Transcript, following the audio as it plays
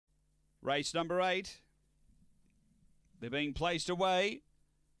Race number 8. They're being placed away.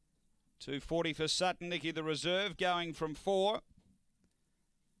 240 for Sutton Nicky, the reserve, going from 4.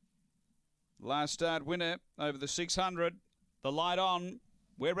 Last start winner over the 600. The light on.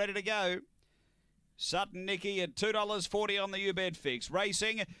 We're ready to go. Sutton Nicky at $2.40 on the U-Bet fix.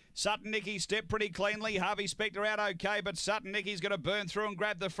 Racing, Sutton Nicky stepped pretty cleanly. Harvey Spectre out okay, but Sutton Nicky's going to burn through and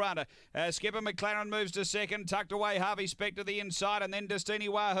grab the front. Skipper McLaren moves to second, tucked away Harvey Spectre the inside, and then Destiny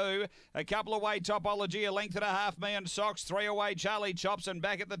Wahoo. A couple away Topology, a length and a half Million Socks. 3 away Charlie Chops, and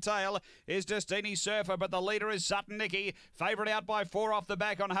back at the tail is Destiny Surfer, but the leader is Sutton Nicky. Favourite out by 4 off the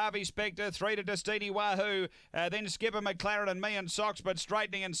back on Harvey Spectre. 3 to Destiny Wahoo. Then Skipper McLaren and Million Socks, but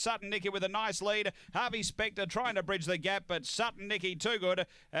straightening, and Sutton Nicky with a nice lead. Harvey Spectre trying to bridge the gap, but Sutton Nicky too good.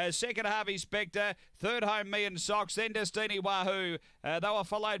 Second Harvey Spectre, third home Million Socks, then Destiny Wahoo. They were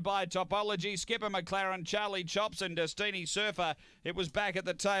followed by Topology, Skipper McLaren, Charlie Chops, and Destiny Surfer. It was back at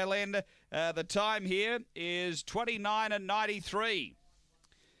the tail end. The time here is 29:93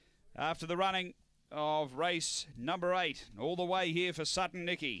 after the running of race number 8. All the way here for Sutton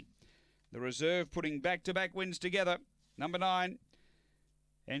Nicky. The reserve putting back-to-back wins together. Number 9.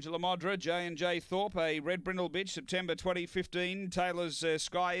 Angela Modra, J&J Thorpe, a red brindle bitch, September 2015. Taylor's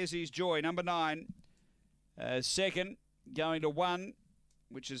Sky is his joy, number 9. Second, going to 1,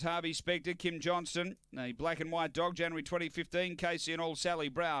 which is Harvey Spectre, Kim Johnston, a black and white dog, January 2015. Casey and all Sally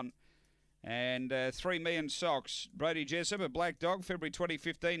Brown. And 3 Million Socks. Brody Jessup, a black dog, February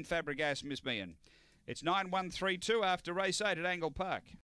 2015. Fabregas, Miss Million. It's 9-1-3-2 after race 8 at Angle Park.